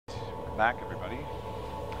Welcome back, everybody.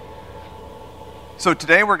 So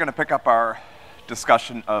today we're going to pick up our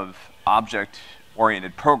discussion of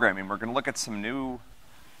object-oriented programming. We're going to look at some new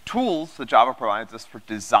tools that Java provides us for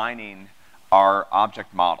designing our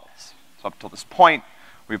object models. So up till this point,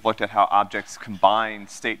 we've looked at how objects combine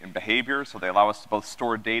state and behavior, so they allow us to both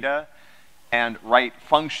store data and write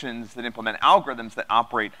functions that implement algorithms that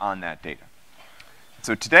operate on that data.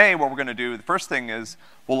 So today, what we're going to do, the first thing is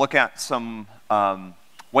we'll look at some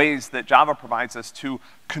ways that Java provides us to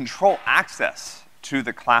control access to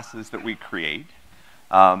the classes that we create,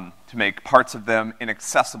 to make parts of them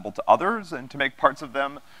inaccessible to others, and to make parts of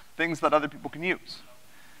them things that other people can use.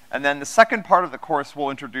 And then the second part of the course we'll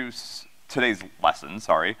introduce, today's lesson,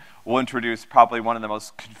 sorry, we'll introduce probably one of the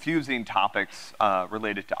most confusing topics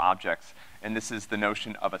related to objects, and this is the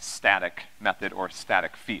notion of a static method or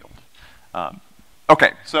static field.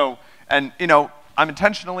 Okay, so, and you know, I'm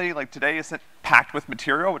intentionally, like today isn't packed with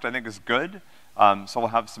material, which I think is good. So we'll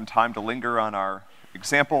have some time to linger on our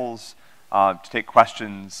examples, to take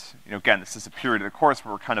questions. You know, again, this is a period of the course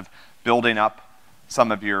where we're kind of building up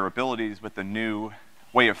some of your abilities with the new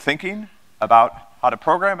way of thinking about how to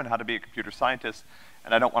program and how to be a computer scientist,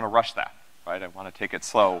 and I don't want to rush that, right? I want to take it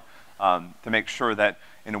slow to make sure that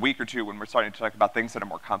in a week or two when we're starting to talk about things that are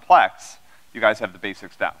more complex, you guys have the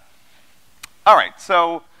basics down. All right,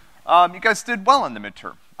 so you guys did well in the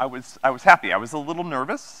midterm. I was happy. I was a little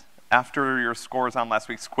nervous after your scores on last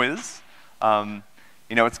week's quiz.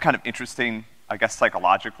 You know, it's kind of interesting, I guess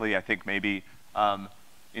psychologically, I think maybe,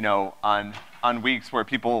 you know, on weeks where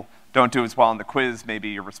people don't do as well in the quiz, maybe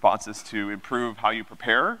your response is to improve how you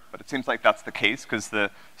prepare, but it seems like that's the case because the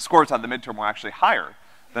scores on the midterm were actually higher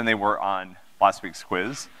than they were on last week's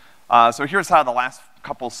quiz. So here's how the last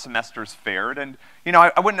couple semesters fared, and you know,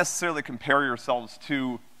 I wouldn't necessarily compare yourselves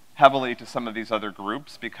too heavily to some of these other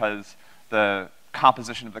groups because the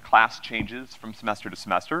composition of the class changes from semester to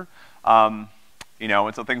semester, you know,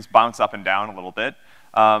 and so things bounce up and down a little bit,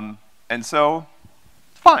 and so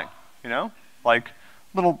it's fine, you know, like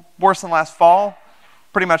a little worse than last fall,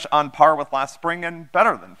 pretty much on par with last spring, and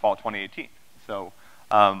better than fall 2018. So,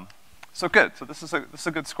 so good. So this is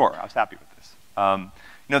a good score. I was happy with this.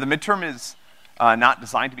 You know, the midterm is not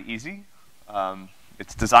designed to be easy.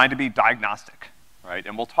 It's designed to be diagnostic, right?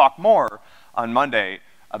 And we'll talk more on Monday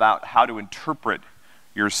about how to interpret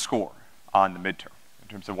your score on the midterm in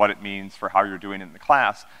terms of what it means for how you're doing in the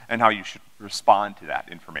class and how you should respond to that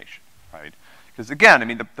information, right? Because again, I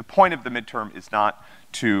mean, the point of the midterm is not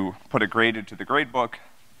to put a grade into the grade book.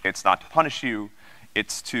 It's not to punish you.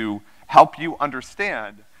 It's to help you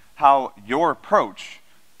understand how your approach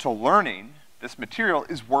to learning this material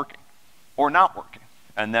is working or not working.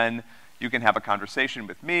 And then you can have a conversation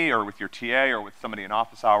with me or with your TA or with somebody in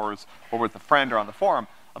office hours or with a friend or on the forum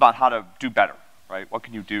about how to do better, right? What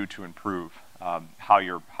can you do to improve how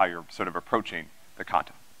you're sort of approaching the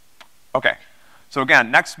content? Okay, so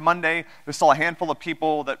again, next Monday, there's still a handful of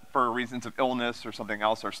people that for reasons of illness or something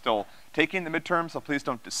else are still taking the midterm, so please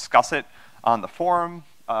don't discuss it on the forum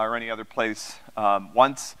or any other place.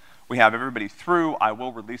 Once we have everybody through, I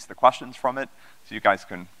will release the questions from it so you guys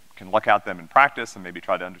can look at them in practice and maybe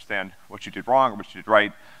try to understand what you did wrong or what you did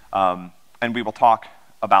right. And we will talk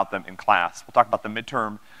about them in class. We'll talk about the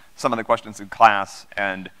midterm, some of the questions in class,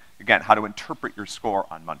 and again, how to interpret your score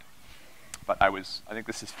on Monday. But I think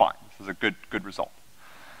this is fine. This is a good result.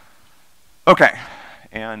 Okay,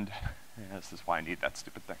 and yeah, this is why I need that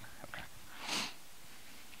stupid thing. Okay.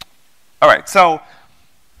 All right, so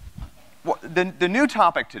the new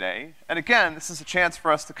topic today, and again, this is a chance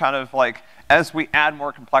for us to kind of like, as we add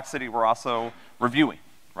more complexity, we're also reviewing,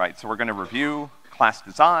 right? So we're gonna review class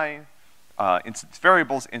design, instance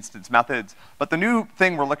variables, instance methods, but the new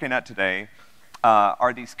thing we're looking at today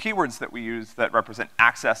are these keywords that we use that represent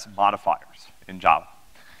access modifiers in Java.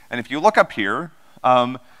 And if you look up here,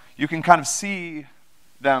 you can kind of see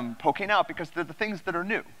them poking out because they're the things that are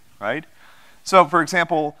new, right? So for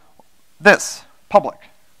example, this, public.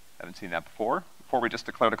 Haven't seen that before. Before we just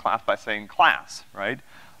declared a class by saying class, right?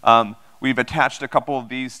 We've attached a couple of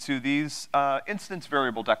these to these instance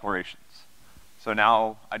variable declarations. So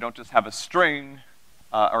now I don't just have a string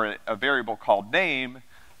or a variable called name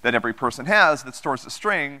that every person has that stores a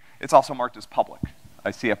string, it's also marked as public.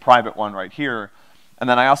 I see a private one right here, and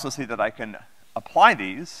then I also see that I can apply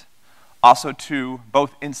these also to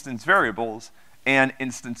both instance variables and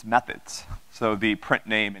instance methods. So the print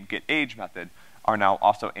name and get age method are now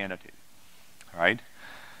also annotated, all right?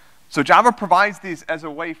 So Java provides these as a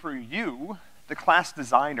way for you, the class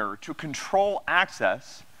designer, to control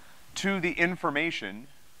access to the information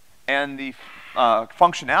and the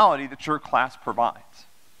functionality that your class provides.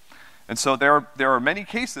 And so there are many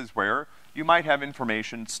cases where you might have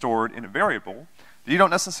information stored in a variable that you don't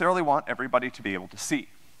necessarily want everybody to be able to see.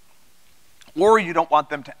 Or you don't want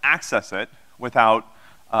them to access it without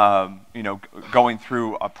going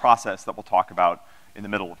through a process that we'll talk about in the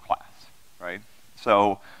middle of class, right?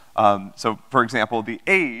 So for example, the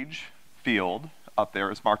age field up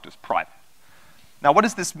there is marked as private. Now, what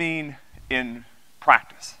does this mean in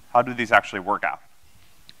practice? How do these actually work out,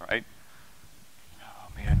 right?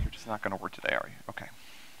 Oh man, you're just not gonna work today, are you? Okay.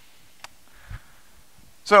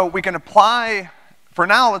 So we can apply, for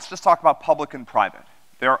now, let's just talk about public and private.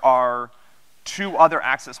 There are two other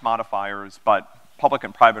access modifiers, but public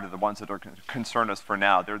and private are the ones that are concern us for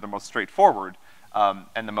now. They're the most straightforward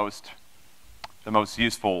and the most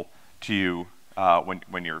useful to you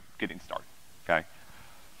when you're getting started, okay?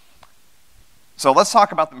 So let's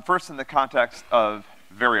talk about them first in the context of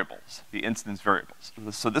variables, the instance variables.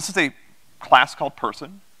 So this is a class called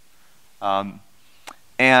person,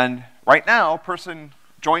 and right now, person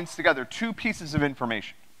joins together two pieces of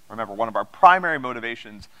information. Remember, one of our primary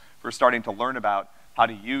motivations for starting to learn about how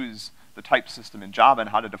to use the type system in Java and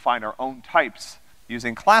how to define our own types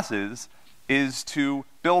using classes is to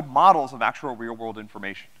build models of actual real-world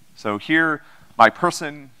information. So here, my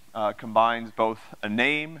person combines both a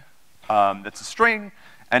name that's a string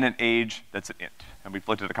and an age that's an int. And we've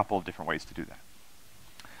looked at a couple of different ways to do that.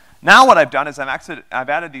 Now what I've done is I've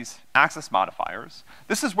added these access modifiers.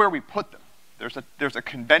 This is where we put them. There's a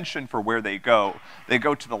convention for where they go. They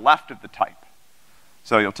go to the left of the type.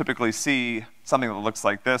 So you'll typically see something that looks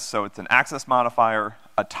like this. So it's an access modifier,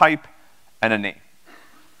 a type, and a name.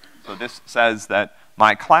 So this says that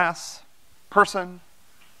my class, person,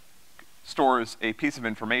 stores a piece of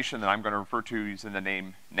information that I'm going to refer to using the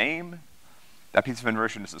name name. That piece of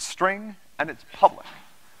information is a string, and it's public.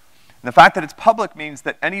 And the fact that it's public means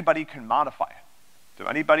that anybody can modify it. So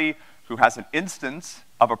anybody who has an instance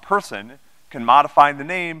of a person can modify the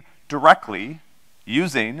name directly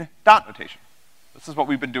using dot notation. This is what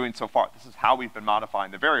we've been doing so far. This is how we've been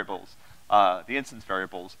modifying the variables, the instance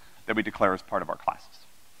variables that we declare as part of our classes,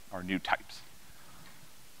 our new types.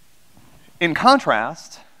 In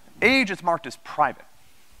contrast, age is marked as private.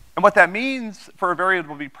 And what that means for a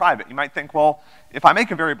variable to be private, you might think, well, if I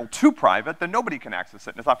make a variable too private, then nobody can access it,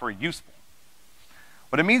 and it's not very useful.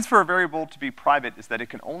 What it means for a variable to be private is that it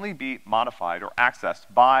can only be modified or accessed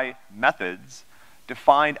by methods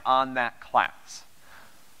defined on that class.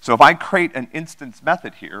 So if I create an instance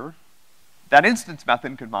method here, that instance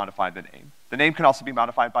method can modify the name. The name can also be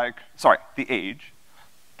modified by, the age.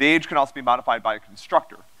 The age can also be modified by a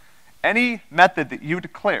constructor. Any method that you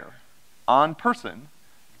declare on person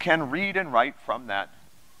can read and write from that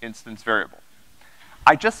instance variable.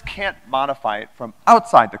 I just can't modify it from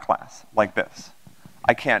outside the class, like this.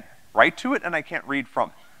 I can't write to it and I can't read from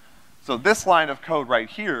it. So this line of code right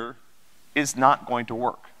here is not going to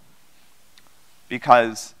work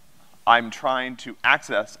because I'm trying to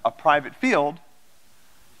access a private field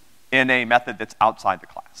in a method that's outside the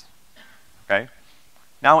class, okay?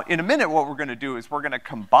 Now, in a minute, what we're gonna do is we're gonna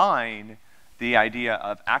combine the idea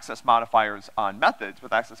of access modifiers on methods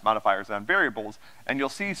with access modifiers on variables, and you'll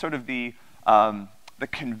see sort of the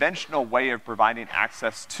conventional way of providing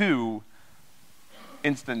access to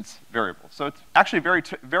instance variables. So it's actually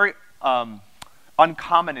very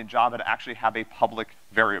uncommon in Java to actually have a public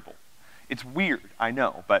variable. It's weird, I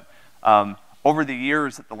know, but over the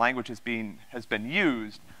years that the language has been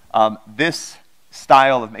used, this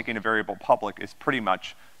style of making a variable public is pretty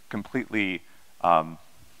much completely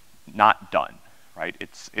not done, right?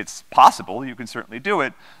 It's possible, you can certainly do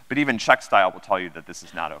it, but even check style will tell you that this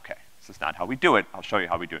is not okay. This is not how we do it. I'll show you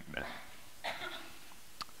how we do it in a minute.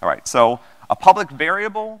 All right, so a public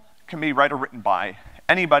variable can be read or written by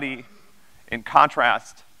anybody. In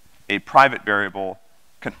contrast, a private variable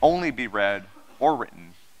can only be read or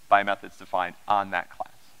written by methods defined on that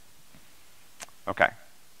class. Okay.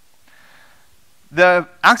 The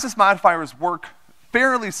access modifiers work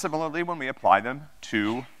fairly similarly when we apply them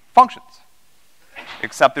to functions,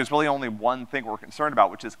 except there's really only one thing we're concerned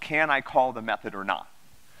about, which is can I call the method or not?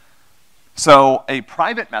 So a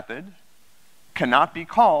private method cannot be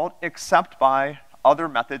called except by other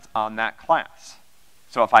methods on that class.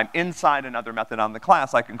 So if I'm inside another method on the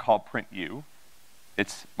class, I can call print u.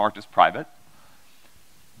 It's marked as private.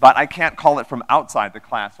 But I can't call it from outside the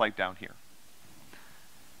class like down here.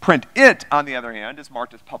 Print it, on the other hand, is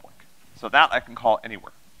marked as public. So that I can call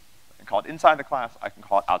anywhere. I can call it inside the class, I can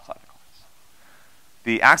call it outside the class.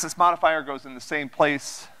 The access modifier goes in the same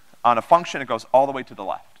place on a function, it goes all the way to the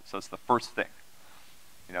left. So it's the first thing.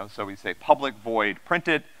 You know, so we say public void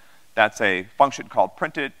printed. That's a function called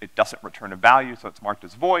printed. It doesn't return a value, so it's marked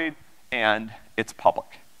as void. and it's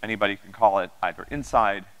public. Anybody can call it either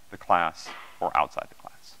inside the class or outside the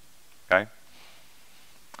class, okay?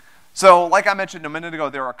 So like I mentioned a minute ago,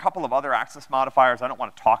 there are a couple of other access modifiers. I don't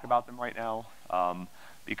want to talk about them right now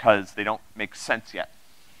because they don't make sense yet.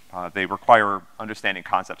 They require understanding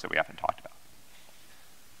concepts that we haven't talked about.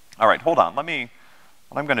 All right, hold on.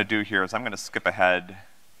 What I'm gonna do here is I'm gonna skip ahead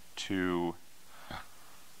to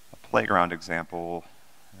a playground example.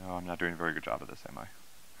 No, I'm not doing a very good job of this, am I?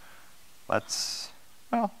 Let's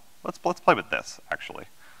play with this, actually.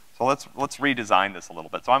 So let's redesign this a little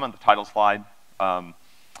bit. So I'm on the title slide.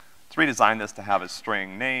 Let's redesign this to have a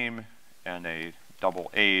string name and a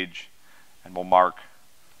double age, and we'll mark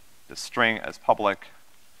the string as public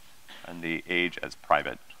and the age as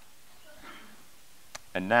private.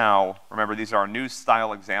 And now, remember, these are our new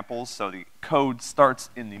style examples, so the code starts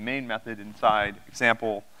in the main method inside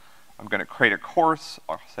example. I'm gonna create a course.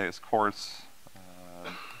 I'll say this course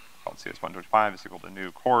called CS125 is equal to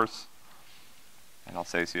new course. And I'll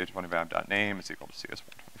say cs125.name is equal to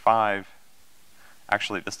cs125.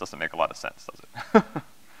 Actually, this doesn't make a lot of sense, does it?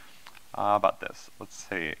 How about this? Let's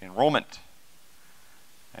say enrollment.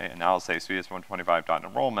 Okay, and now I'll say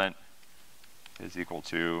cs125.enrollment is equal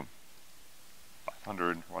to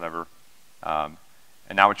 500, whatever. And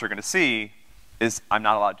now what you're gonna see is I'm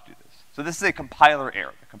not allowed to do this. So this is a compiler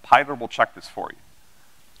error. The compiler will check this for you.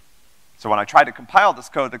 So when I tried to compile this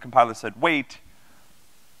code, the compiler said, wait,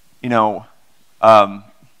 you know,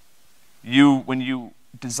 when you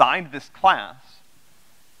designed this class,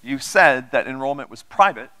 you said that enrollment was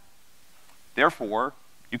private, therefore,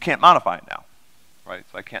 you can't modify it now, right?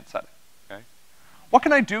 So I can't set it, okay? What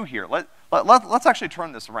can I do here? Let's actually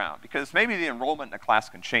turn this around, because maybe the enrollment in a class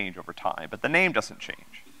can change over time, but the name doesn't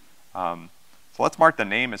change. So let's mark the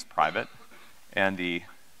name as private, and the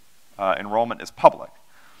enrollment as public.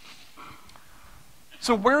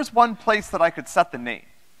 So where's one place that I could set the name?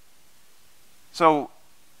 So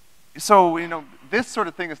you know, this sort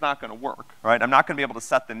of thing is not gonna work, right? I'm not gonna be able to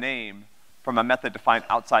set the name from a method defined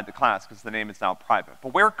outside the class because the name is now private.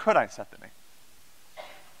 But where could I set the name?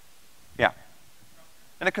 Yeah.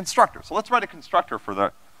 In a constructor. So let's write a constructor for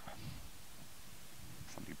the,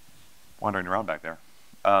 somebody wandering around back there.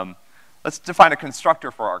 Let's define a constructor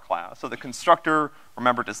for our class. So the constructor,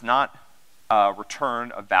 remember, does not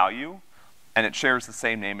return a value, and it shares the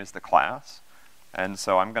same name as the class. And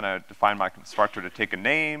so I'm gonna define my constructor to take a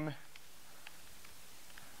name.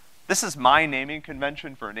 This is my naming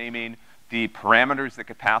convention for naming the parameters that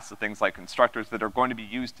could pass to things like constructors that are going to be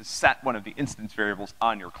used to set one of the instance variables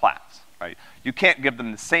on your class, right? You can't give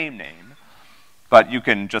them the same name, but you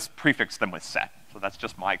can just prefix them with set. So that's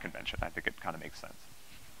just my convention. I think it kind of makes sense.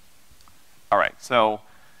 All right, so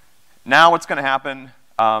now what's gonna happen,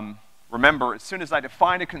 remember, as soon as I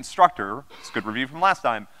define a constructor, it's a good review from last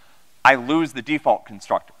time, I lose the default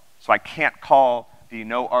constructor. So I can't call the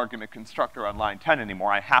no argument constructor on line 10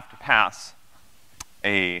 anymore. I have to pass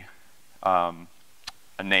a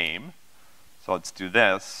name. So let's do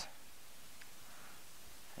this.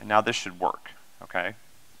 And now this should work, okay?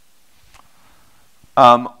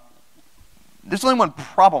 There's only one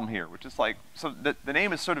problem here, which is like, so the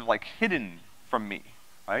name is sort of like hidden from me,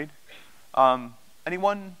 right?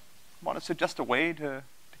 Anyone want to suggest a way to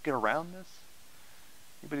get around this?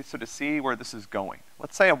 Anybody sort of see where this is going?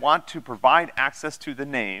 Let's say I want to provide access to the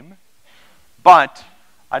name, but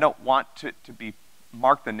I don't want it to be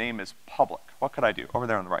mark the name as public. What could I do? Over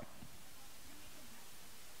there on the right.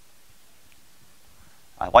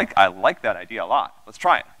 I like that idea a lot. Let's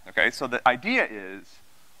try it, okay? So the idea is,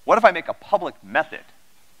 what if I make a public method,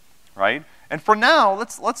 right? And for now,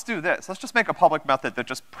 let's do this. Let's just make a public method that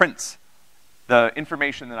just prints the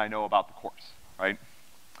information that I know about the course, right?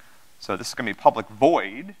 So this is gonna be public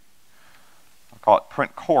void. I'll call it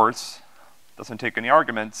print course. Doesn't take any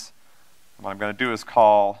arguments. And what I'm gonna do is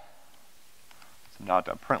call some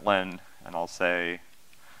 .println, and I'll say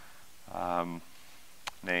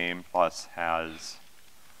name plus has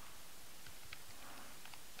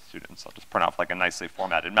students. I'll just print off like a nicely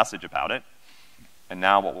formatted message about it. And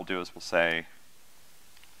now what we'll do is we'll say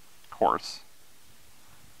course.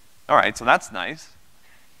 All right, so that's nice.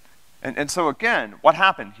 And so again, what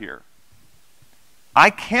happened here? I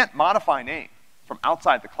can't modify name from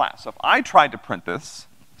outside the class. So if I tried to print this,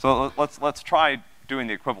 so let's try doing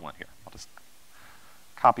the equivalent here. I'll just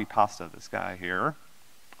copy pasta this guy here.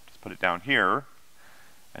 Just put it down here.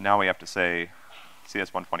 And now we have to say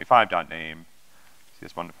cs125.name,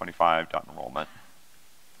 cs125.enrollment.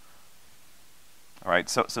 All right,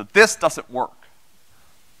 so this doesn't work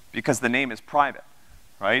because the name is private,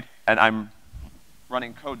 right? And I'm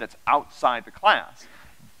running code that's outside the class.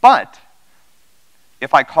 But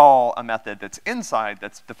if I call a method that's inside,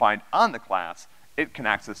 that's defined on the class, it can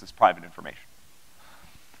access this private information.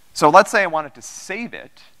 So let's say I wanted to save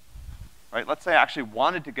it, right? Let's say I actually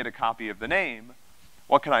wanted to get a copy of the name.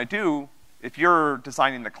 What can I do? If you're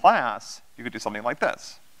designing the class, you could do something like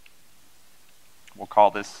this. We'll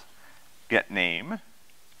call this getName.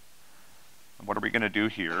 And what are we gonna do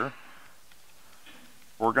here?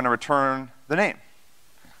 We're gonna return the name.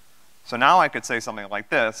 So now I could say something like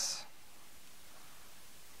this.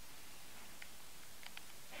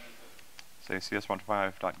 Say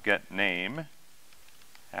cs125.getName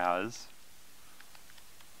has,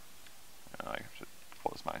 I should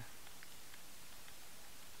close my,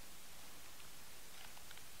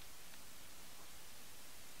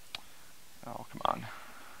 oh, come on.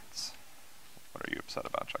 What are you upset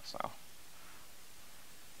about, Chuckstyle?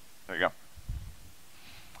 There you go.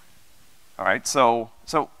 All right, so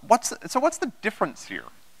what's the difference here?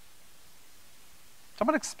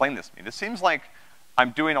 Someone explain this to me. This seems like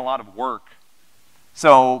I'm doing a lot of work.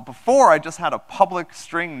 So before I just had a public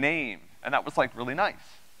string name, and that was like really nice.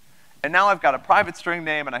 And now I've got a private string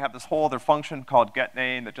name, and I have this whole other function called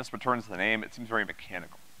getName that just returns the name. It seems very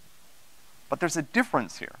mechanical. But there's a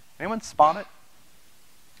difference here. Anyone spot it?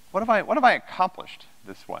 What have I accomplished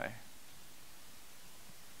this way?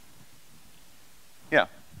 Yeah.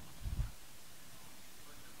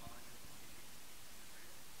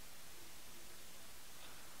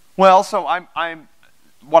 Well, so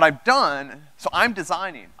what I've done, so I'm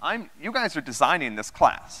designing, you guys are designing this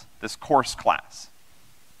class, this course class.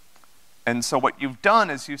 And so what you've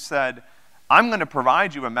done is you said, I'm gonna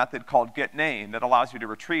provide you a method called getName that allows you to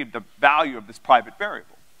retrieve the value of this private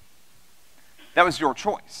variable. That was your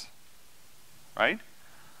choice, right?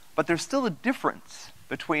 But there's still a difference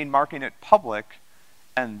between marking it public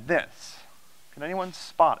and this. Can anyone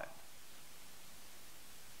spot it?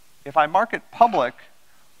 If I mark it public,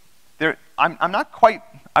 I'm not quite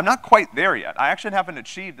there yet. I actually haven't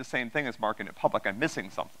achieved the same thing as marking it public. I'm missing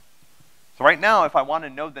something. So right now, if I want to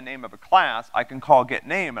know the name of a class, I can call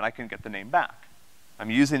getName and I can get the name back. I'm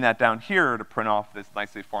using that down here to print off this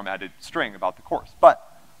nicely formatted string about the course. But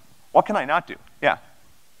what can I not do? Yeah.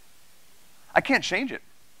 I can't change it,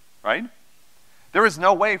 right? There is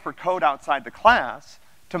no way for code outside the class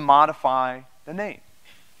to modify the name,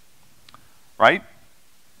 right?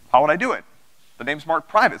 How would I do it? The name's marked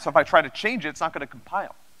private, so if I try to change it, it's not gonna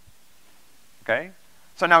compile, okay?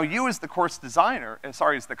 So now you as the course designer, as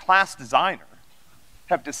the class designer,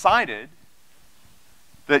 have decided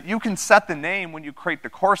that you can set the name when you create the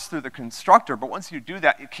course through the constructor, but once you do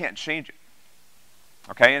that, you can't change it,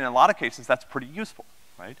 okay? And in a lot of cases, that's pretty useful,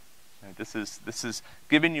 right? And this is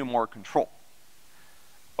giving you more control.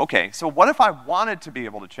 Okay, so what if I wanted to be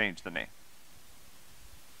able to change the name?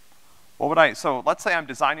 What would so let's say I'm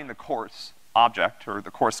designing the course object or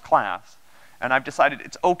the course class, and I've decided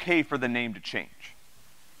it's okay for the name to change.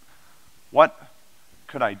 What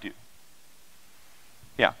could I do?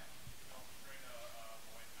 Yeah.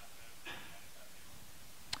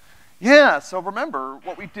 Yeah, so remember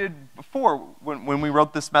what we did before when we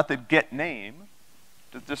wrote this method getName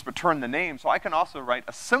to just return the name. So I can also write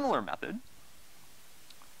a similar method.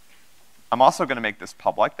 I'm also gonna make this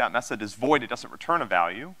public. That method is void, it doesn't return a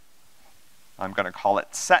value. I'm gonna call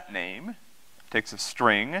it setName. Takes a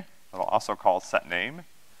string that I'll also call setName,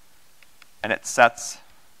 and it sets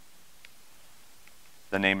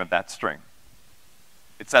the name of that string.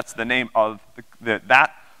 It sets the name of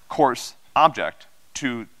that course object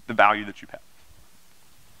to the value that you have.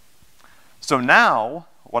 So now,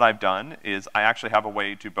 what I've done is I actually have a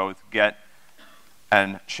way to both get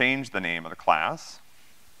and change the name of the class.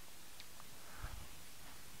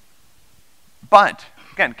 But,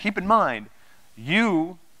 again, keep in mind,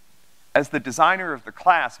 you, as the designer of the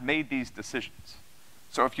class, made these decisions.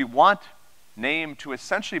 So if you want name to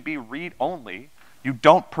essentially be read-only, you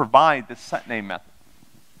don't provide the setName method,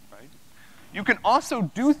 right? You can also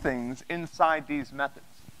do things inside these methods.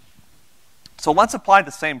 So let's apply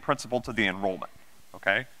the same principle to the enrollment,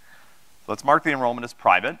 okay? So let's mark the enrollment as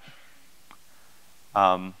private.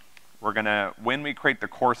 When we create the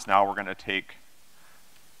course now, we're gonna take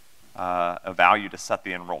a value to set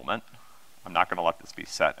the enrollment. I'm not gonna let this be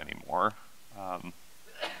set anymore. I'm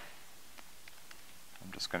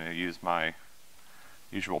just gonna use my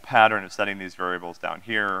usual pattern of setting these variables down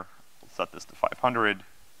here. We'll set this to 500.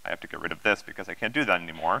 I have to get rid of this because I can't do that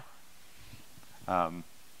anymore. And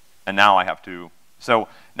now I have to, so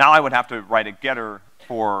now I would have to write a getter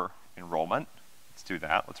for enrollment. Let's do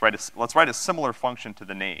that. Let's write a similar function to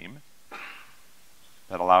the name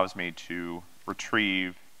that allows me to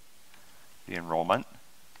retrieve the enrollment.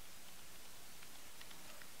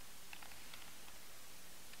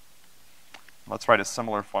 let's write a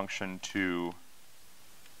similar function to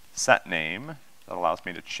set name that allows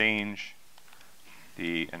me to change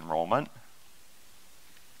the enrollment.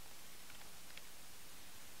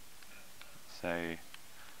 Say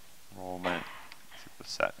enrollment is equal to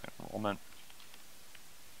set enrollment.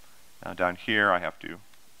 Now down here I have to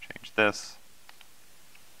change this.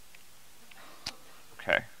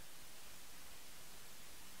 Okay.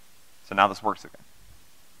 So now this works again.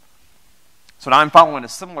 So now I'm following a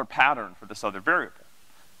similar pattern for this other variable.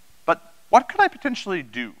 But what could I potentially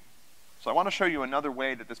do? So I want to show you another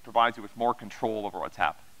way that this provides you with more control over what's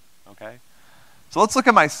happening, okay? So let's look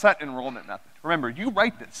at my set enrollment method. Remember, you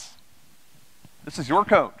write this. This is your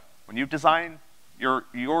code. When you design your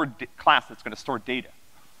class that's going to store data.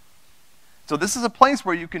 So this is a place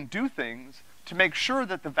where you can do things to make sure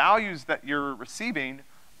that the values that you're receiving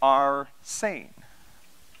are sane.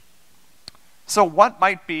 So what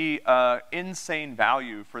might be an insane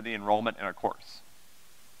value for the enrollment in a course?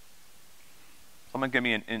 Someone give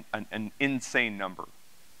me an insane number.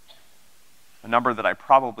 A number that I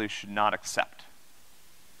probably should not accept.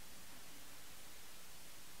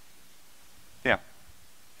 Yeah.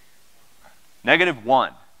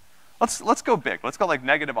 -1. Let's go big. Let's go like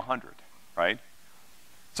 -100, right?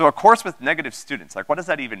 So a course with negative students, like what does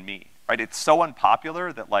that even mean, right? It's so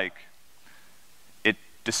unpopular that like it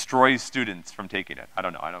destroys students from taking it. I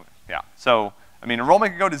don't know, yeah. So, I mean,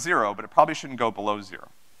 enrollment can go to 0, but it probably shouldn't go below 0.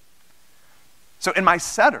 So in my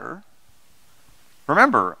setter,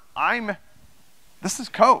 remember, this is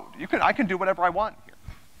code. I can do whatever I want here.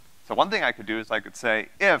 So one thing I could do is I could say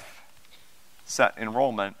if set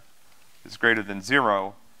enrollment is greater than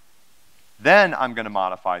 0, then I'm gonna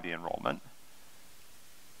modify the enrollment.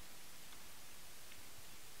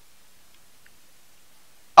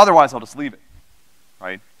 Otherwise, I'll just leave it,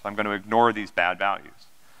 right? So I'm gonna ignore these bad values.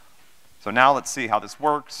 So now let's see how this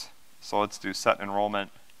works. So let's do set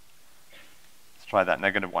enrollment. Try that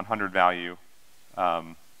 -100 value.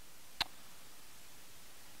 Why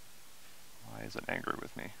is it angry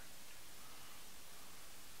with me?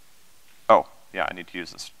 Oh, yeah, I need to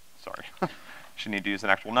use this, sorry. Should need to use an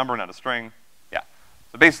actual number, not a string. Yeah,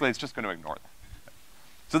 so basically it's just gonna ignore that.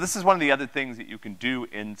 So this is one of the other things that you can do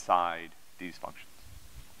inside these functions.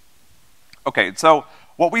 Okay, so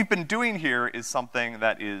what we've been doing here is something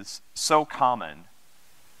that is so common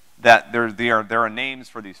that there are names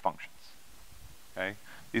for these functions. Okay?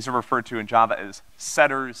 These are referred to in Java as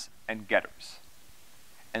setters and getters.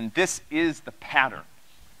 And this is the pattern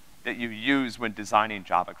that you use when designing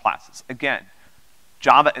Java classes. Again,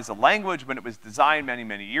 Java as a language, when it was designed many,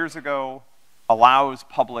 many years ago, allows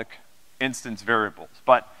public instance variables.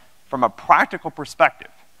 But from a practical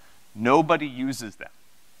perspective, nobody uses them,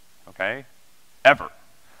 okay? Ever.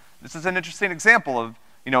 This is an interesting example of,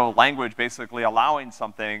 language basically allowing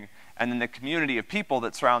something, and then the community of people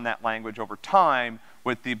that surround that language over time,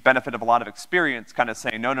 with the benefit of a lot of experience, kind of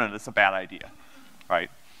saying, no, that's a bad idea, right?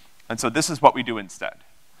 And so this is what we do instead.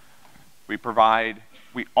 We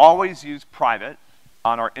always use private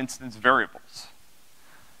on our instance variables.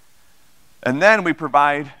 And then we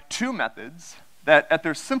provide two methods that, at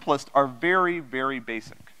their simplest, are very, very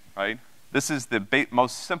basic, right? This is the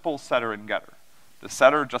most simple setter and getter. The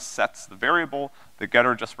setter just sets the variable, the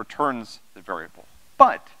getter just returns the variable.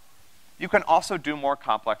 But you can also do more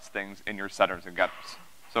complex things in your setters and getters.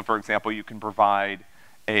 So for example, you can provide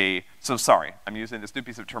sorry, I'm using this new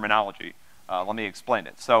piece of terminology. Let me explain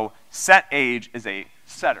it. So setAge is a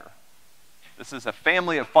setter. This is a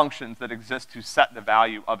family of functions that exist to set the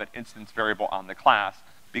value of an instance variable on the class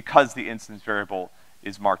because the instance variable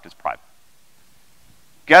is marked as private.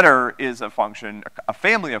 Getter is a function, a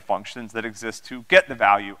family of functions that exist to get the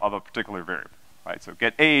value of a particular variable, right? So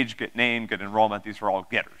get age, get name, get enrollment, these are all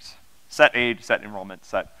getters. Set age, set enrollment,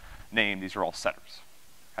 set name, these are all setters,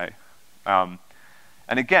 okay?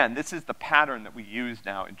 And again, this is the pattern that we use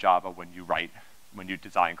now in Java when you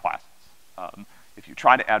design classes. If you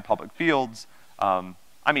try to add public fields,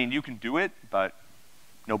 I mean, you can do it, but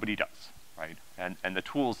nobody does, right? And the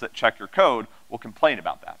tools that check your code will complain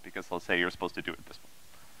about that because they'll say you're supposed to do it this way.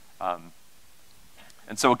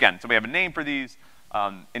 And so again, so we have a name for these.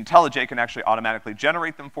 IntelliJ can actually automatically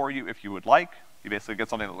generate them for you if you would like. You basically get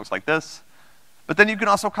something that looks like this. But then you can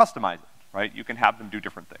also customize it, right? You can have them do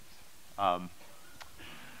different things.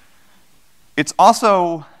 It's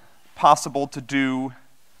also possible to do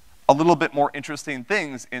a little bit more interesting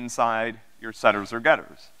things inside your setters or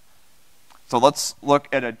getters. So let's look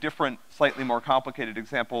at a different, slightly more complicated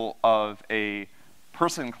example of a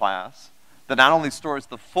person class that not only stores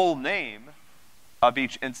the full name of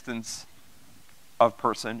each instance of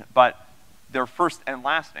person, but their first and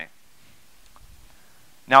last name.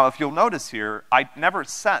 Now, if you'll notice here, I never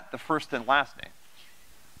set the first and last name.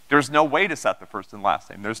 There's no way to set the first and last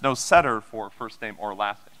name. There's no setter for first name or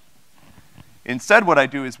last name. Instead, what I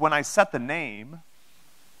do is when I set the name,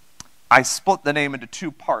 I split the name into two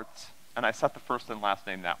parts, and I set the first and last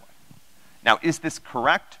name that way. Now, is this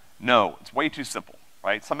correct? No, it's way too simple,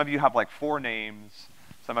 right? Some of you have like 4 names.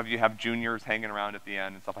 Some of you have juniors hanging around at the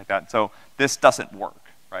end and stuff like that. So this doesn't work,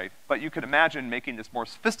 right? But you could imagine making this more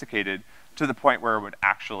sophisticated to the point where it would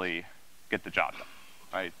actually get the job done,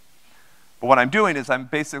 right? But what I'm doing is I'm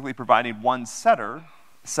basically providing one setter,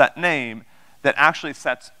 set name, that actually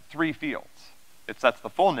sets 3 fields. It sets the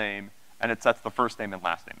full name, and it sets the first name and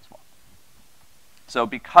last name as well. So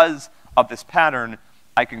because of this pattern,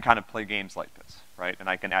 I can kind of play games like this, right? And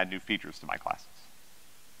I can add new features to my classes.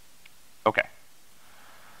 Okay.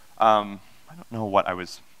 I don't know what I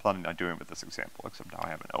was planning on doing with this example, except now I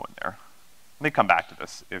have an O in there. Let me come back to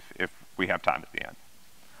this if we have time at the end.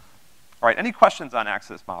 All right, any questions on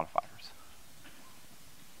access modifiers?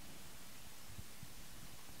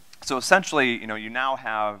 So essentially, you now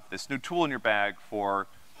have this new tool in your bag for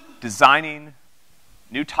designing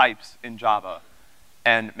new types in Java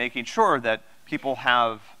and making sure that people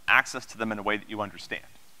have access to them in a way that you understand,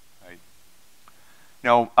 right?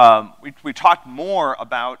 We talked more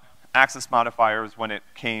about access modifiers when it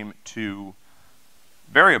came to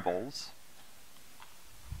variables.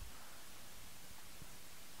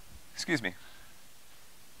 Excuse me.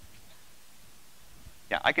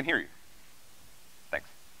 Yeah, I can hear you. Thanks.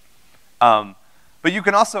 But you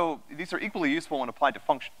can also, these are equally useful when applied to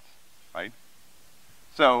functions, right?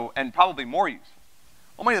 So, and probably more useful.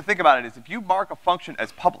 One way to think about it is if you mark a function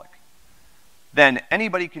as public, then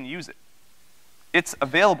anybody can use it. It's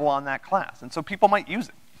available on that class, and so people might use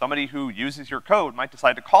it. Somebody who uses your code might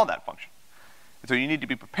decide to call that function. And so you need to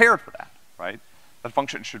be prepared for that, right? That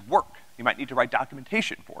function should work. You might need to write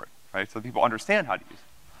documentation for it, right? So people understand how to use it.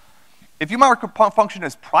 If you mark a function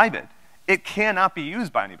as private, it cannot be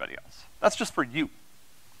used by anybody else. That's just for you.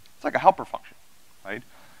 It's like a helper function, right?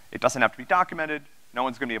 It doesn't have to be documented. No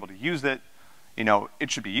one's gonna be able to use it. It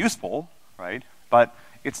should be useful, right? But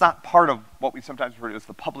it's not part of what we sometimes refer to as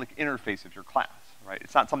the public interface of your class, right?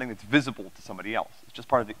 It's not something that's visible to somebody else. It's just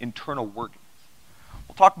part of the internal workings.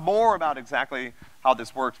 We'll talk more about exactly how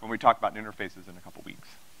this works when we talk about interfaces in a couple weeks.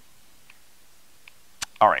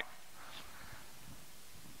 All right.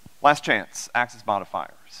 Last chance, access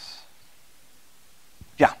modifiers.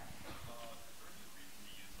 Yeah.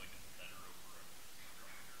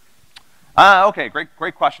 Okay,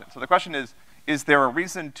 great question. So the question is there a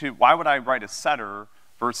reason why would I write a setter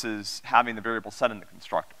versus having the variable set in the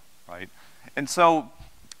constructor, right? And so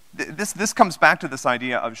this comes back to this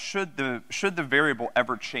idea of should the variable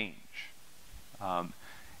ever change?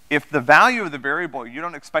 If the value of the variable, you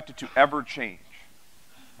don't expect it to ever change,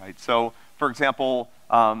 right? So, for example,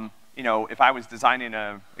 if I was designing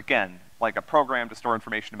again, like a program to store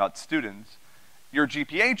information about students, your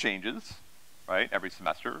GPA changes, right, every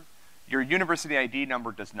semester. Your university ID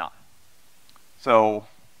number does not. So,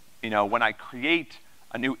 when I create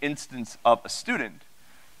a new instance of a student,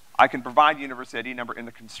 I can provide the university ID number in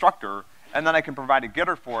the constructor, and then I can provide a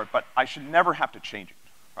getter for it, but I should never have to change it,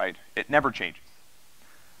 right? It never changes.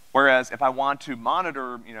 Whereas if I want to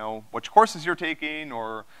monitor, which courses you're taking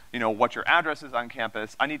or, what your address is on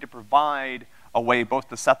campus, I need to provide a way both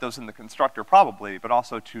to set those in the constructor probably, but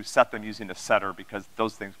also to set them using a setter because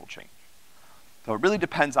those things will change. So it really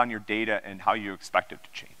depends on your data and how you expect it to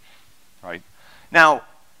change, right? Now,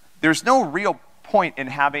 there's no real point in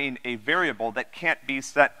having a variable that can't be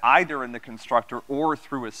set either in the constructor or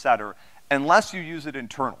through a setter unless you use it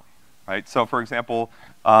internally, right? So for example,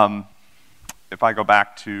 if I go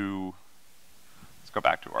back to, let's go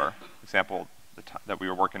back to our example that we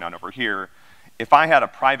were working on over here. If I had a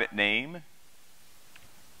private name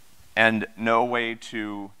and no way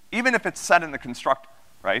to, even if it's set in the constructor,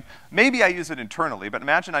 right? Maybe I use it internally, but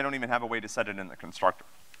imagine I don't even have a way to set it in the constructor,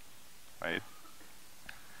 right?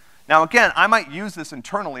 Now again, I might use this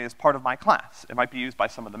internally as part of my class. It might be used by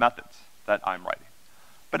some of the methods that I'm writing.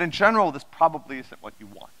 But in general, this probably isn't what you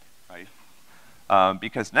want, right?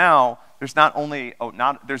 Because now, there's not only,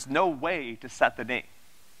 there's no way to set the name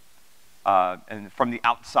and from the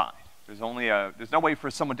outside. There's no way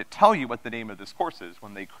for someone to tell you what the name of this course is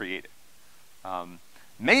when they create it.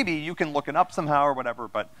 Maybe you can look it up somehow or whatever,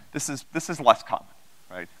 but this is less common,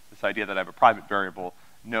 right? This idea that I have a private variable,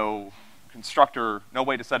 no constructor, no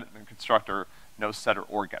way to set it in the constructor, no setter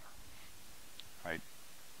or getter, right?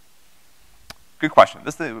 Good question.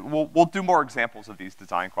 We'll do more examples of these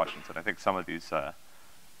design questions, and I think some of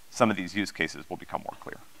these use cases will become more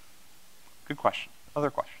clear. Good question.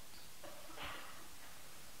 Other questions?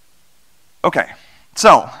 Okay,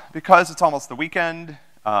 so because it's almost the weekend,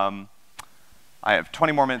 I have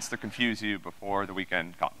 20 more minutes to confuse you before the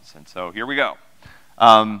weekend comes, and so here we go.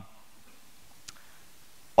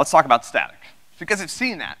 Let's talk about static. Because I've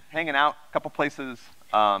seen that hanging out a couple places,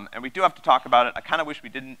 and we do have to talk about it. I kind of wish we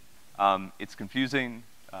didn't. It's confusing.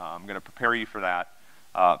 I'm going to prepare you for that,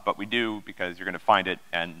 but we do because you're going to find it,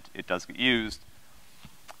 and it does get used.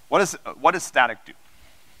 What does static do?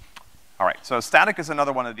 All right, so static is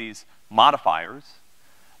another one of these modifiers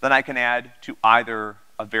that I can add to either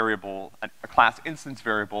a variable, a class instance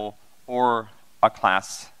variable, or a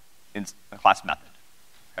class method.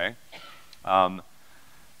 Okay.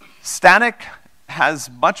 Static has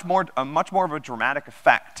much more of a dramatic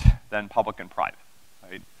effect than public and private.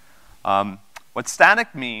 Right? What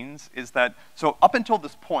static means is that, so up until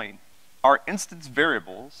this point, our instance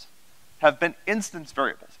variables have been instance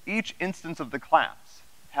variables. Each instance of the class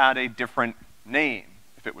had a different name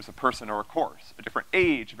if it was a person or a course, a different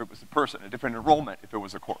age if it was a person, a different enrollment if it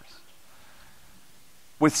was a course.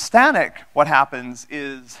 With static, what happens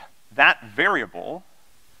is that variable,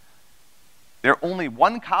 only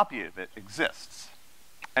one copy of it exists,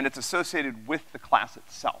 and it's associated with the class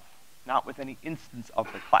itself, not with any instance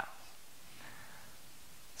of the class.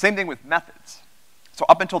 Same thing with methods. So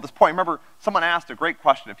up until this point, remember, someone asked a great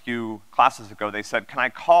question a few classes ago. They said, can I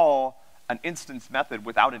call an instance method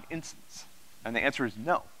without an instance? And the answer is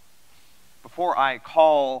no. Before I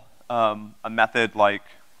call a method like,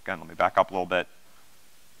 again, let me back up a little bit.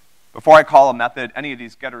 Before I call a method, any of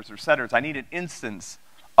these getters or setters, I need an instance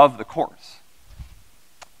of the course.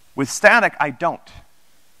 With static, I don't.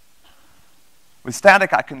 With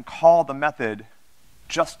static, I can call the method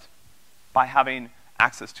just by having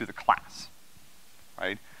access to the class,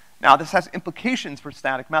 right? Now, this has implications for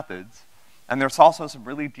static methods, and there's also some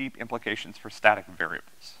really deep implications for static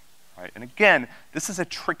variables, right? And again, this is a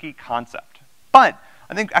tricky concept. But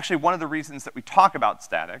I think actually one of the reasons that we talk about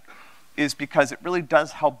static is because it really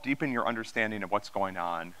does help deepen your understanding of what's going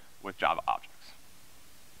on with Java objects.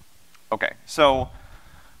 Okay, so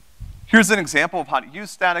here's an example of how to use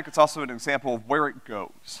static. It's also an example of where it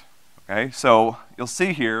goes, okay? So you'll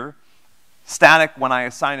see here, static, when I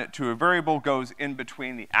assign it to a variable, goes in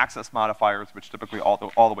between the access modifiers, which typically all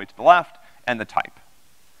the way to the left, and the type.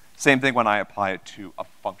 Same thing when I apply it to a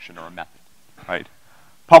function or a method, right?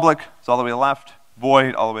 Public is all the way to the left,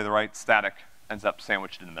 void all the way to the right, static ends up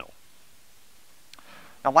sandwiched in the middle.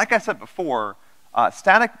 Now, like I said before,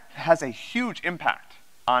 static has a huge impact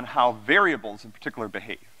on how variables in particular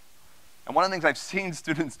behave. And one of the things I've seen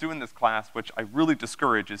students do in this class, which I really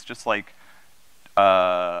discourage, is just like,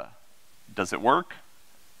 does it work?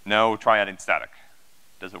 No, try adding static.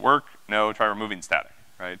 Does it work? No, try removing static,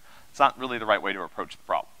 right? It's not really the right way to approach the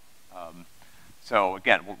problem. So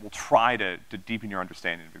again, we'll try to deepen your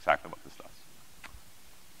understanding of exactly what this does.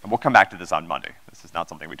 And we'll come back to this on Monday. This is not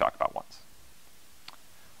something we talk about once.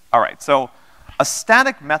 All right, so a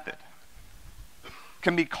static method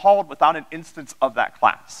can be called without an instance of that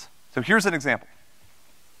class. So here's an example.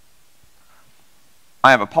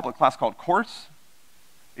 I have a public class called course.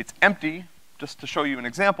 It's empty. Just to show you an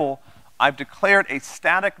example, I've declared a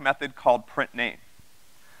static method called printName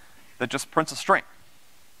that just prints a string.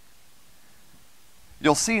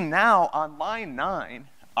 You'll see now on line 9,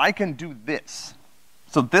 I can do this.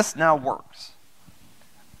 So this now works.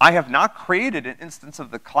 I have not created an instance of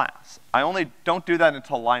the class. I only don't do that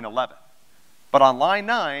until line 11. But on line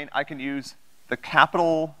 9, I can use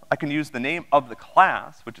the name of the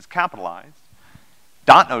class, which is capitalized,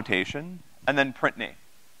 dot notation, and then print name.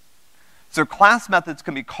 So class methods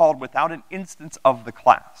can be called without an instance of the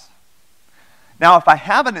class. Now, if I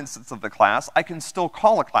have an instance of the class, I can still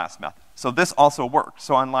call a class method. So this also works.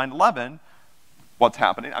 So on line 11, what's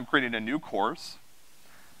happening? I'm creating a new course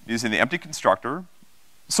using the empty constructor.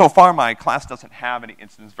 So far, my class doesn't have any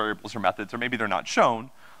instance variables or methods, or maybe they're not shown.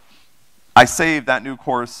 I save that new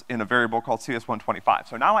course in a variable called CS125.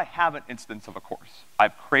 So now I have an instance of a course.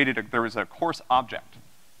 I've created there is a course object.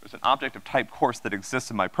 There's an object of type course that exists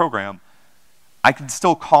in my program. I can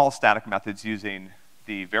still call static methods using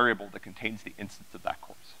the variable that contains the instance of that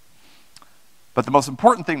course. But the most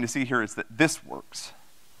important thing to see here is that this works,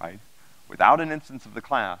 right? Without an instance of the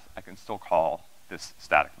class, I can still call this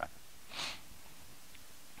static method.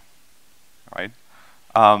 All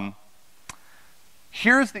right?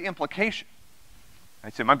 Here's the implication.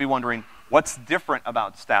 Right? So you might be wondering, what's different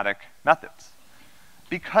about static methods?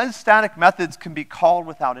 Because static methods can be called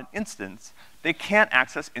without an instance, they can't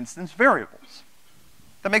access instance variables.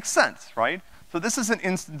 That makes sense, right? So this is an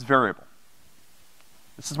instance variable.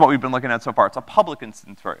 This is what we've been looking at so far. It's a public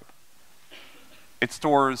instance variable. It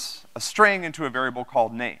stores a string into a variable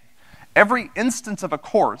called name. Every instance of a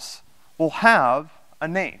course will have a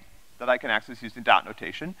name that I can access using dot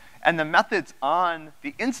notation, and the methods on,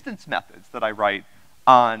 the instance methods that I write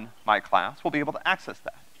on my class will be able to access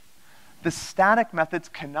that. The static methods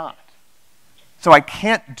cannot. So I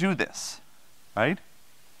can't do this, right?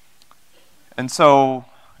 And so,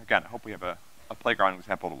 again, I hope we have a playground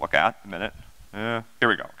example to look at in a minute. Here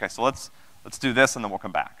we go. Okay, so let's do this and then we'll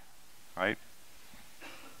come back, right?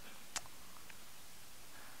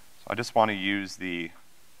 So I just want to use the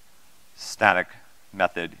static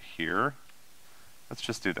method here. Let's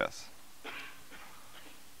just do this.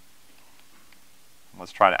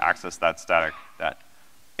 Let's try to access that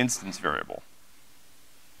instance variable.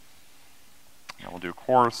 And we'll do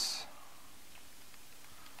course,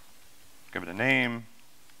 give it a name,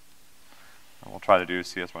 and we'll try to do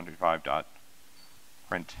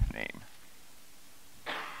cs125.print name.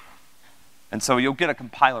 And so you'll get a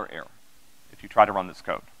compiler error if you try to run this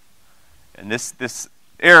code. And this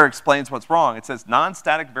error explains what's wrong. It says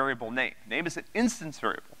non-static variable name. Name is an instance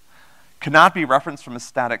variable. Cannot be referenced from a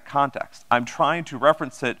static context. I'm trying to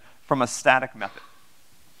reference it from a static method.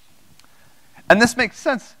 And this makes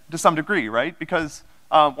sense to some degree, right? Because,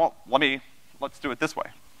 well, let's do it this way.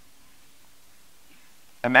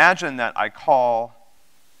 Imagine that I call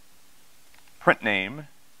print name.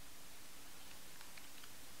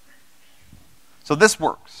 So this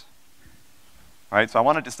works, right? So I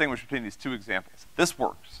want to distinguish between these two examples. This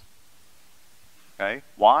works, okay?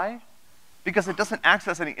 Why? Because it doesn't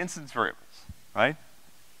access any instance variables, right?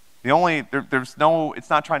 It's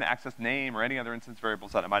not trying to access name or any other instance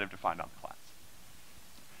variables that I might have defined on the class.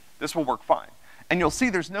 This will work fine. And you'll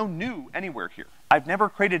see there's no new anywhere here. I've never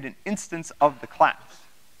created an instance of the class.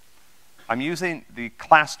 I'm using the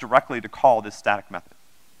class directly to call this static method.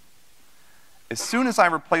 As soon as I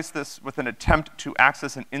replace this with an attempt to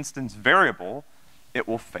access an instance variable, it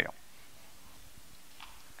will fail,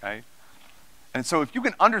 okay? And so if you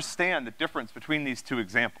can understand the difference between these two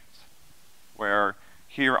examples, where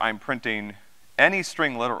here I'm printing any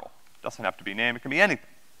string literal, doesn't have to be name, it can be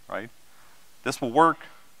anything, right? This will work.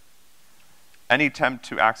 Any attempt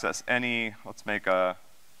to access any, let's make a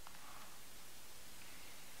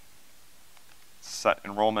set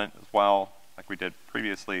enrollment as well, like we did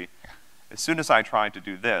previously. As soon as I try to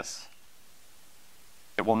do this,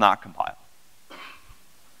 it will not compile.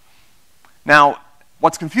 Now,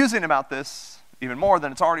 what's confusing about this, even more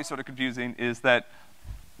than it's already sort of confusing, is that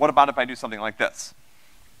what about if I do something like this?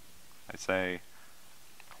 I say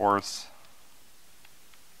course,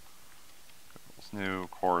 new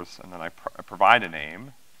course, and then I provide a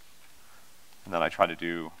name, and then I try to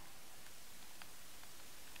do,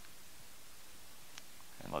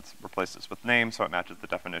 and let's replace this with name so it matches the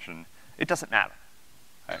definition. It doesn't matter,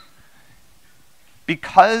 okay?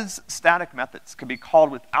 Because static methods can be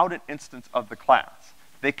called without an instance of the class,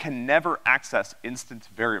 they can never access instance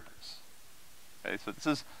variables, okay? So this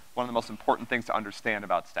is one of the most important things to understand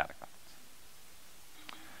about static methods.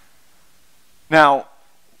 Now,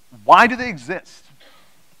 why do they exist?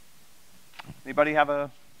 Anybody have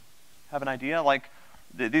an idea? Like,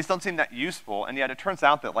 these don't seem that useful, and yet it turns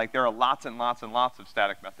out that like there are lots and lots and lots of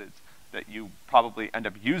static methods that you probably end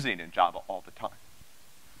up using in Java all the time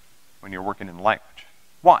when you're working in the language.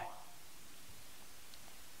 Why?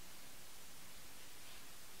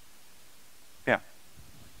 Yeah.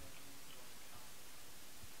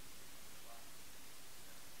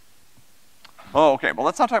 Oh, okay, well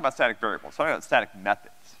let's not talk about static variables, let's talk about static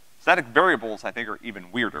methods. Static variables, I think, are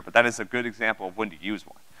even weirder, but that is a good example of when to use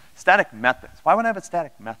one. Static methods. Why would I have a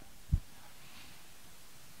static method?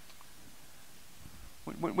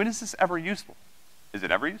 When is this ever useful? Is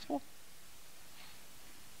it ever useful?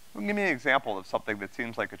 Well, give me an example of something that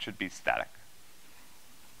seems like it should be static.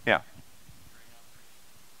 Yeah.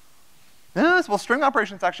 Yes, well, string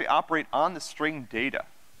operations actually operate on the string data.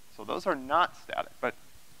 So those are not static, but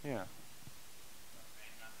yeah.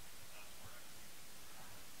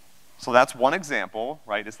 So that's one example,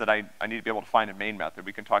 right, is that I need to be able to find a main method.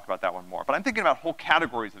 We can talk about that one more. But I'm thinking about whole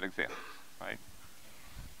categories of examples, right?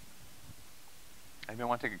 Anyone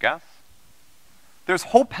want to take a guess? There's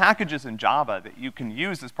whole packages in Java that you can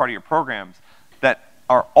use as part of your programs that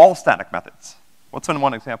are all static methods. What's in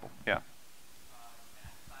one example? Yeah.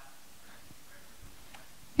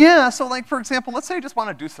 Yeah, so like, for example, let's say I just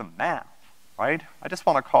want to do some math, right? I just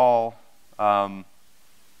want to call, let's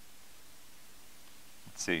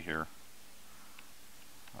see here.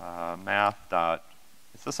 Math dot,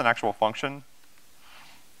 is this an actual function?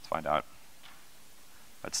 Let's find out.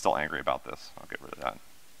 I'm still angry about this. I'll get rid of that.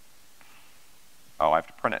 Oh, I have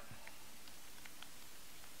to print it.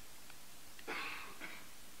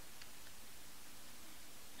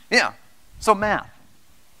 Yeah, so math.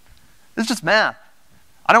 This is just math.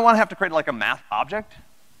 I don't want to have to create like a math object.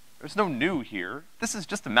 There's no new here. This is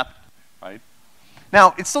just a method, right?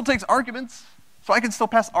 Now, it still takes arguments, so I can still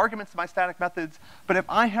pass arguments to my static methods, but if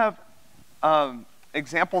I have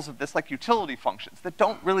examples of this like utility functions that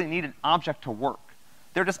don't really need an object to work,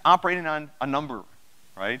 they're just operating on a number,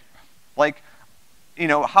 right? Like, you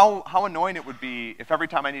know, how annoying it would be if every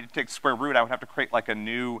time I need to take square root, I would have to create like a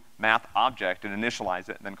new math object and initialize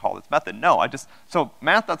it and then call this method. No, so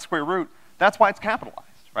math.square root, that's why it's capitalized,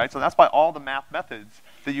 right? So that's why all the math methods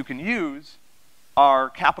that you can use are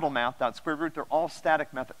capital math.square root. They're all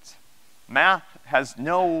static methods. Math has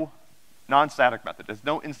no non-static method. There's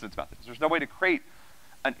no instance methods. There's no way to create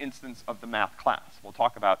an instance of the math class. We'll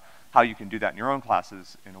talk about how you can do that in your own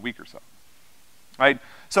classes in a week or so. Right?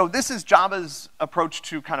 So this is Java's approach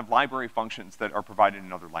to kind of library functions that are provided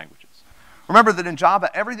in other languages. Remember that in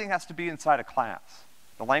Java, everything has to be inside a class.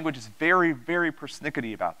 The language is very, very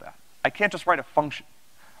persnickety about that. I can't just write a function.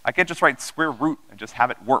 I can't just write square root and just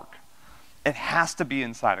have it work. It has to be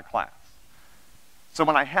inside a class. So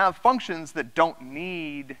when I have functions that don't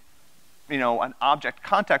need, you know, an object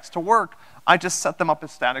context to work, I just set them up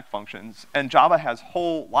as static functions. And Java has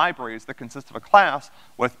whole libraries that consist of a class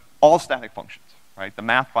with all static functions. Right? The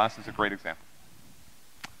math class is a great example.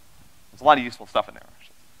 There's a lot of useful stuff in there,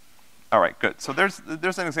 actually. All right, good. So there's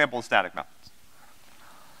an example of static methods.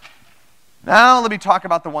 Now let me talk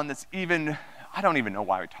about the one that's I don't even know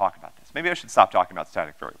why we talk about this. Maybe I should stop talking about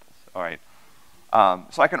static variables. All right.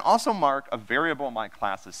 So I can also mark a variable in my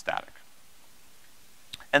class as static.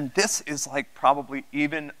 And this is like probably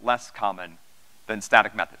even less common than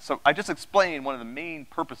static methods. So I just explained one of the main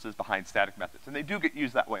purposes behind static methods, and they do get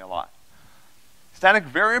used that way a lot. Static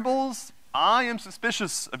variables, I am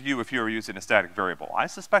suspicious of you if you are using a static variable. I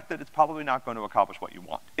suspect that it's probably not going to accomplish what you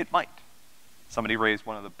want. It might. Somebody raised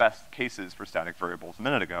one of the best cases for static variables a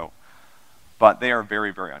minute ago, but they are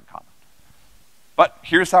very, very uncommon. But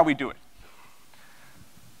here's how we do it.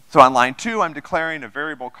 So on line 2, I'm declaring a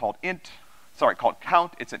variable called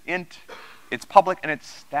count. It's an int, it's public, and it's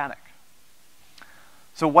static.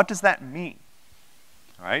 So what does that mean?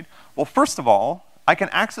 All right. Well, first of all, I can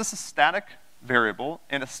access a static variable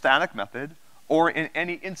in a static method or in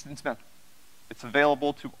any instance method. It's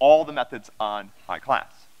available to all the methods on my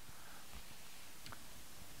class.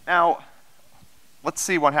 Now, let's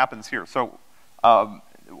see what happens here. So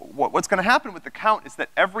what's going to happen with the count is that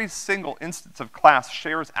every single instance of class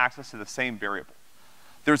shares access to the same variable.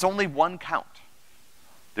 There's only one count.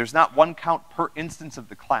 There's not one count per instance of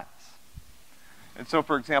the class. And so,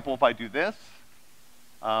 for example, if I do this,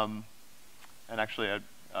 and actually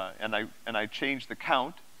I change the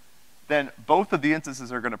count, then both of the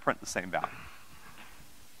instances are going to print the same value.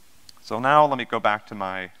 So now let me go back to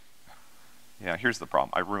my, yeah, here's the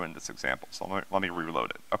problem. I ruined this example, so let me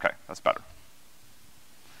reload it. Okay, that's better.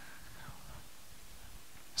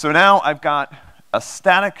 So now I've got a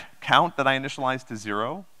static count that I initialized to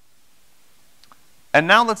 0. And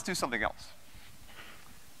now let's do something else.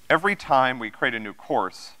 Every time we create a new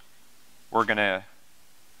course, we're going to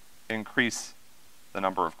increase the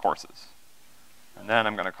number of courses. And then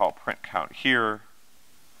I'm going to call print count here.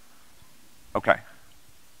 Okay.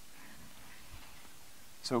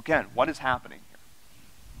 So again, what is happening here?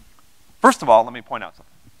 First of all, let me point out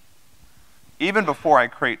something. Even before I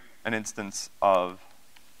create an instance of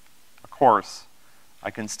a course,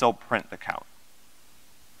 I can still print the count.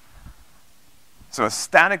 So a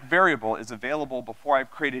static variable is available before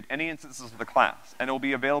I've created any instances of the class, and it will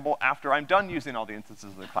be available after I'm done using all the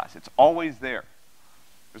instances of the class. It's always there.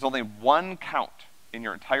 There's only one count in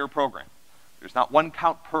your entire program. There's not one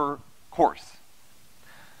count per course.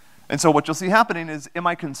 And so what you'll see happening is in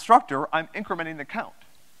my constructor, I'm incrementing the count.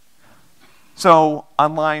 So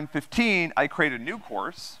on line 15, I create a new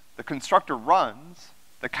course. The constructor runs.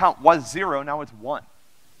 The count was 0, now it's 1.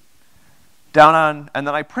 And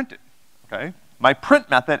then I print it, okay? My print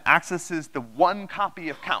method accesses the one copy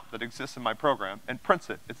of count that exists in my program and prints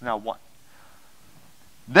it. It's now 1.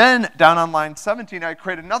 Then down on line 17, I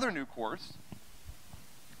create another new course.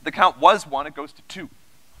 The count was 1, it goes to 2.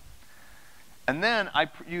 And then I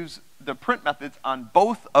use the print methods on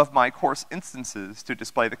both of my course instances to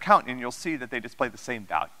display the count, and you'll see that they display the same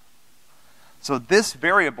value. So this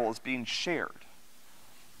variable is being shared.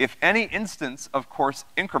 If any instance of course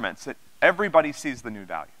increments it, everybody sees the new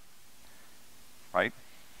value, right?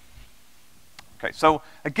 Okay, so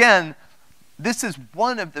again, this is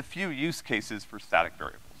one of the few use cases for static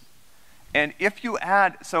variables. And if you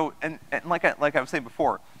add, and like I was saying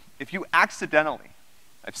before, if you accidentally,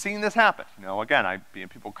 I've seen this happen. You know, again,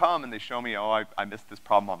 people come and they show me, oh, I missed this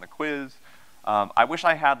problem on the quiz, I wish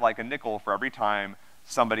I had like a nickel for every time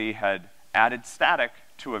somebody had added static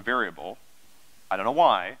to a variable. I don't know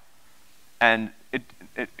why. And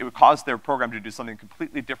it would cause their program to do something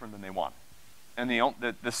completely different than they wanted. And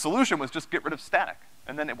the solution was just get rid of static,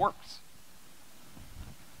 and then it works.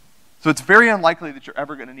 So it's very unlikely that you're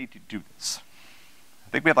ever gonna need to do this. I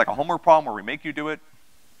think we have like a homework problem where we make you do it,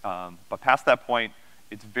 but past that point,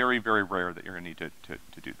 it's very, very rare that you're gonna need to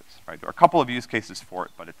do this, right? There are a couple of use cases for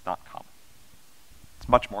it, but it's not common. It's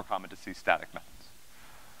much more common to see static methods.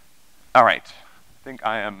 All right, I think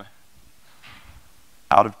I am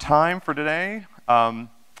out of time for today.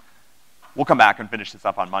 We'll come back and finish this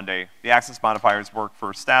up on Monday. The access modifiers work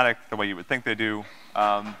for static the way you would think they do.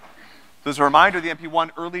 So as a reminder, the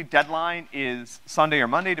MP1 early deadline is Sunday or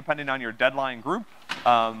Monday, depending on your deadline group.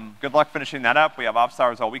 Good luck finishing that up. We have office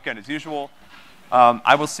hours all weekend as usual.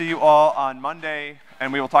 I will see you all on Monday,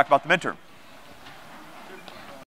 and we will talk about the midterm.